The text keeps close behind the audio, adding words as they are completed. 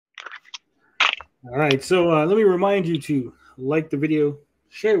All right, so let me remind you to like the video,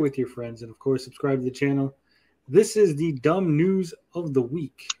 share it with your friends, and of course, subscribe to the channel. This is the dumb news of the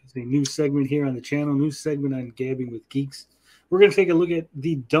week. It's a new segment here on the channel, new segment on Gabbing with Geeks. We're going to take a look at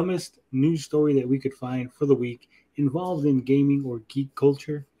the dumbest news story that we could find for the week involved in gaming or geek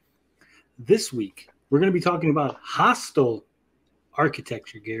culture. This week, we're going to be talking about hostile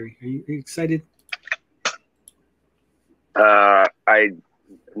architecture, Gary. Are you excited?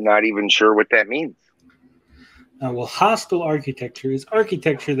 I'm not even sure what that means. Well, hostile architecture is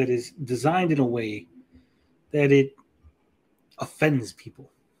architecture that is designed in a way that it offends people.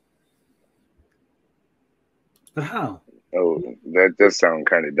 But how? Oh, that does sound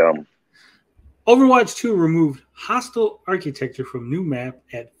kind of dumb. Overwatch 2 removed hostile architecture from new map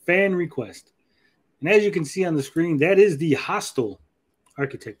at fan request. And as you can see on the screen, that is the hostile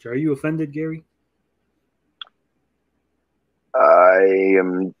architecture. Are you offended, Gary? I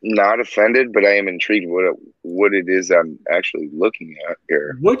am not offended, but I am intrigued what it is I'm actually looking at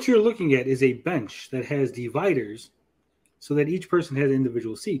here. What you're looking at is a bench that has dividers so that each person has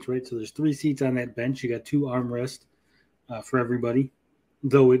individual seats, right? So there's 3 seats on that bench. You got 2 armrests for everybody,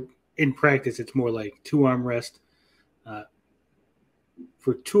 though in practice it's more like 2 armrests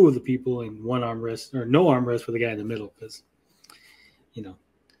for 2 of the people and 1 armrest, or no armrest for the guy in the middle, because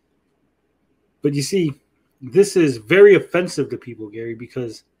But you see, this is very offensive to people, Gary,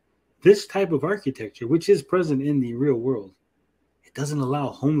 because this type of architecture, which is present in the real world, it doesn't allow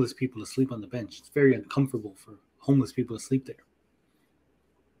homeless people to sleep on the bench. It's very uncomfortable for homeless people to sleep there.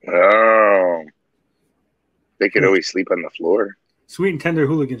 Oh, they could always sleep on the floor. Sweet and Tender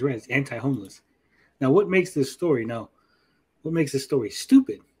Hooligans Red is anti-homeless. Now, what makes this story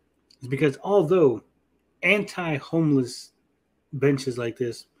stupid is because although anti-homeless benches like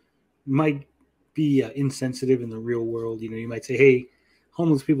this might be insensitive in the real world, you might say, hey,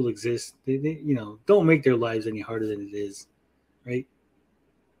 homeless people exist. They don't make their lives any harder than it is, right?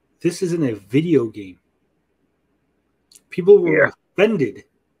 This isn't a video game. People were offended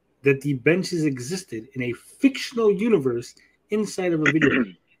that the benches existed in a fictional universe inside of a video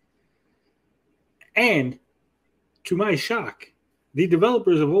game. And to my shock, the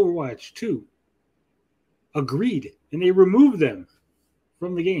developers of Overwatch 2 agreed, and they removed them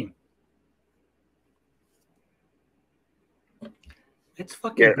from the game. It's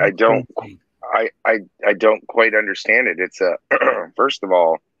fucking. Yeah, I don't quite understand it. It's a first of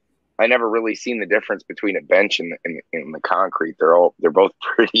all, I never really seen the difference between a bench and the concrete. They're both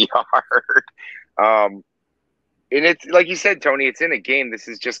pretty hard. And it's like you said, Tony, it's in a game. This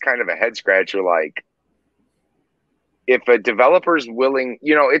is just kind of a head scratcher. Like, if a developer's willing,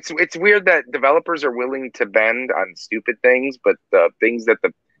 it's weird that developers are willing to bend on stupid things, but the things that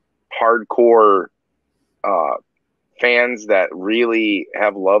the hardcore fans that really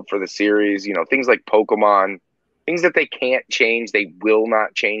have love for the series, things like Pokemon, things that they can't change, they will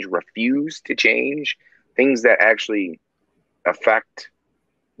not change, refuse to change, things that actually affect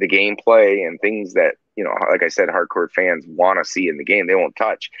the gameplay and things that, like I said, hardcore fans want to see in the game, they won't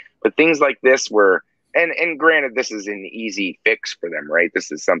touch. But things like this where, and granted, this is an easy fix for them, right?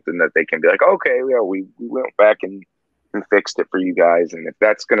 This is something that they can be like, okay, we went back and fixed it for you guys. And if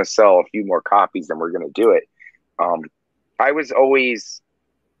that's going to sell a few more copies, then we're going to do it. I was always,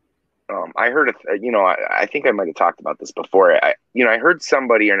 I heard, I think I might have talked about this before. I heard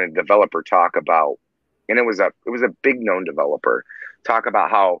somebody and a developer talk about, and it was a big known developer talk about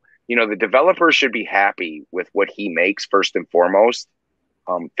how, the developer should be happy with what he makes first and foremost.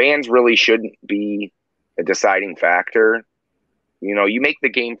 Fans really shouldn't be a deciding factor. You make the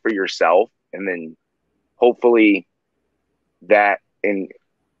game for yourself, and then hopefully that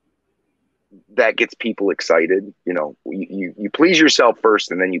gets people excited. You please yourself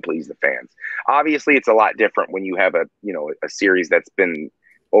first, and then you please the fans. Obviously, it's a lot different when you have a series that's been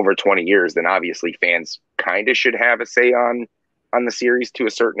over 20 years. Then obviously fans kind of should have a say on the series to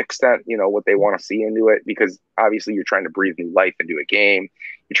a certain extent. What they want to see into it, because obviously you're trying to breathe new life into a game.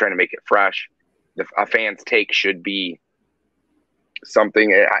 You're trying to make it fresh. A fan's take should be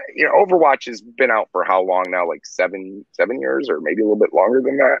something. Overwatch has been out for how long now? Like 7 years, or maybe a little bit longer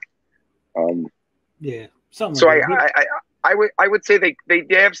than that. Yeah. So I would say they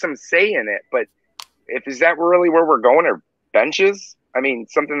have some say in it, but is that really where we're going, or benches? I mean,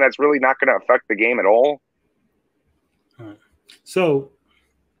 something that's really not going to affect the game at all. All right. So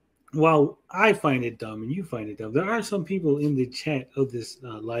while I find it dumb and you find it dumb, there are some people in the chat of this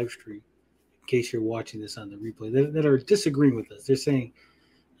live stream, in case you're watching this on the replay, that are disagreeing with us. They're saying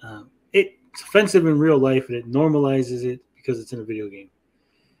it's offensive in real life and it normalizes it because it's in a video game.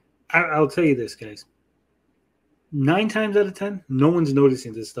 I'll tell you this, guys. 9 times out of 10, no one's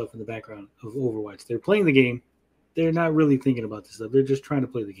noticing this stuff in the background of Overwatch. They're playing the game. They're not really thinking about this stuff. They're just trying to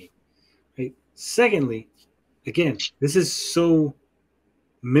play the game. Right? Secondly, again, this is so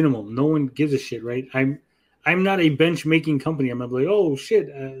minimal. No one gives a shit, right? I'm not a bench making company. I'm not like, oh shit,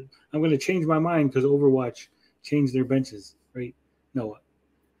 I'm going to change my mind because Overwatch changed their benches, right? No.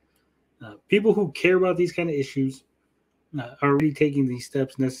 People who care about these kind of issues are already taking these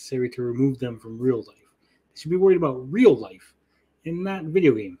steps necessary to remove them from real life. They should be worried about real life and not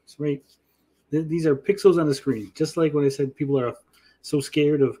video games, right? These are pixels on the screen. Just like when I said people are so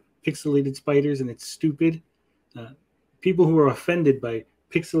scared of pixelated spiders and it's stupid. People who are offended by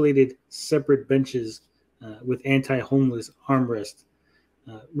pixelated separate benches with anti-homeless armrest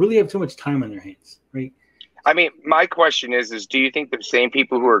really have too much time on their hands, right? I mean, my question is do you think the same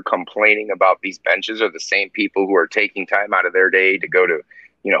people who are complaining about these benches are the same people who are taking time out of their day to go to,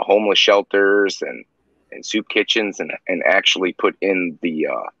 homeless shelters and soup kitchens and actually put in the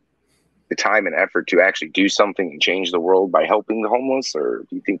time and effort to actually do something and change the world by helping the homeless? Or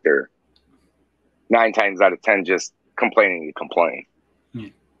do you think they're 9 times out of 10 just complaining to complain? Yeah.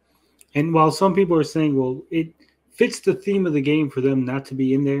 And while some people are saying, well, it fits the theme of the game for them not to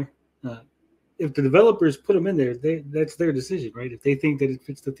be in there, if the developers put them in there, that's their decision, right? If they think that it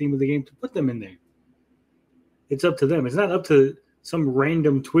fits the theme of the game to put them in there, it's up to them. It's not up to some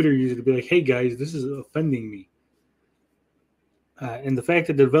random Twitter user to be like, hey, guys, this is offending me. And the fact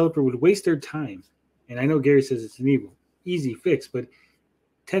that the developer would waste their time, and I know Gary says it's an easy fix, but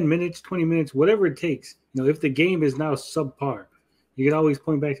 10 minutes, 20 minutes, whatever it takes, if the game is now subpar, you can always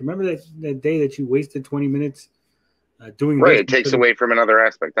point back to, remember that day that you wasted 20 minutes doing right, this? It takes away from another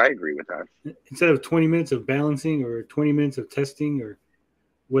aspect. I agree with that. Instead of 20 minutes of balancing or 20 minutes of testing or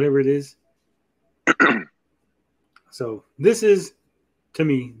whatever it is. So this is, to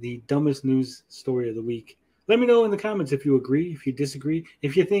me, the dumbest news story of the week. Let me know in the comments if you agree, if you disagree,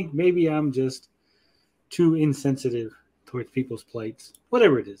 if you think maybe I'm just too insensitive towards people's plights,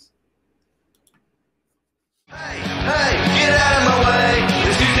 whatever it is. Hey, hey.